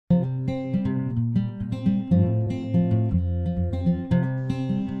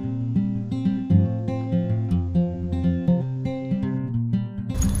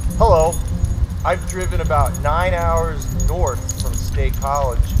Hello, I've driven about 9 hours north from State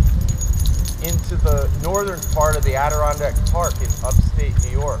College into the northern part of the Adirondack Park in upstate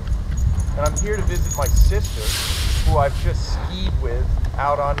New York. And I'm here to visit my sister, who I've just skied with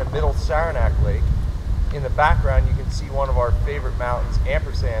out on the Middle Saranac Lake. In the background, you can see one of our favorite mountains,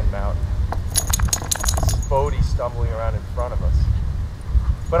 Ampersand Mountain. This is Bodie stumbling around in front of us.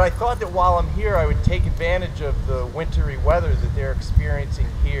 But I thought that while I'm here, I would take advantage of the wintry weather that they're experiencing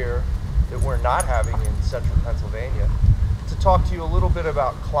here that we're not having in central Pennsylvania to talk to you a little bit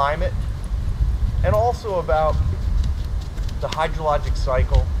about climate and also about the hydrologic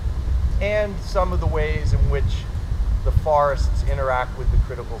cycle and some of the ways in which the forests interact with the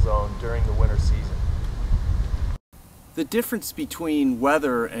critical zone during the winter season. The difference between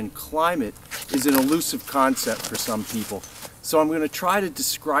weather and climate is an elusive concept for some people, so I'm going to try to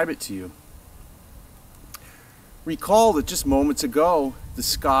describe it to you. Recall that just moments ago the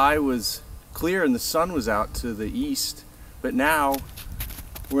sky was clear and the sun was out to the east, but now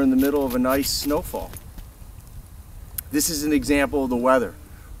we're in the middle of a nice snowfall. This is an example of the weather.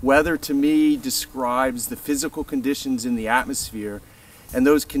 Weather to me describes the physical conditions in the atmosphere, and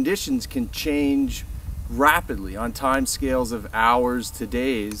those conditions can change rapidly on time scales of hours to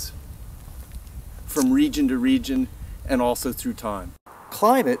days, from region to region and also through time.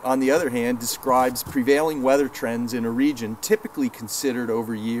 Climate, on the other hand, describes prevailing weather trends in a region typically considered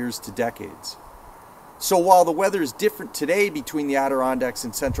over years to decades. So while the weather is different today between the Adirondacks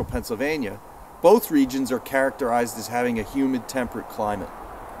and central Pennsylvania, both regions are characterized as having a humid, temperate climate.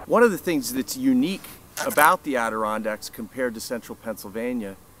 One of the things that's unique about the Adirondacks compared to central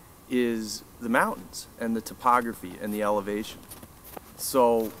Pennsylvania is the mountains and the topography and the elevation.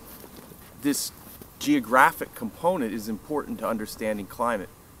 So this geographic component is important to understanding climate.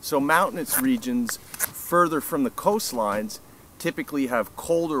 So mountainous regions further from the coastlines typically have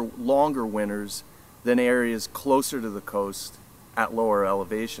colder, longer winters than areas closer to the coast at lower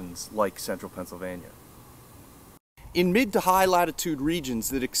elevations like central Pennsylvania. In mid to high latitude regions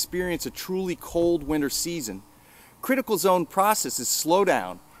that experience a truly cold winter season, critical zone processes slow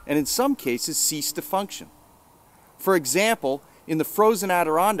down and in some cases cease to function. For example, in the frozen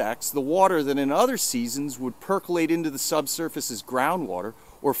Adirondacks, the water that in other seasons would percolate into the subsurface as groundwater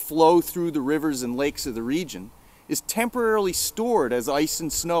or flow through the rivers and lakes of the region is temporarily stored as ice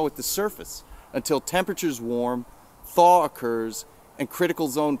and snow at the surface until temperatures warm, thaw occurs, and critical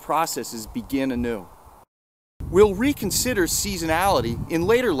zone processes begin anew. We'll reconsider seasonality in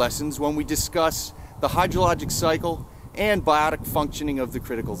later lessons when we discuss the hydrologic cycle and biotic functioning of the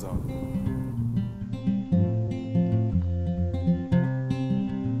critical zone.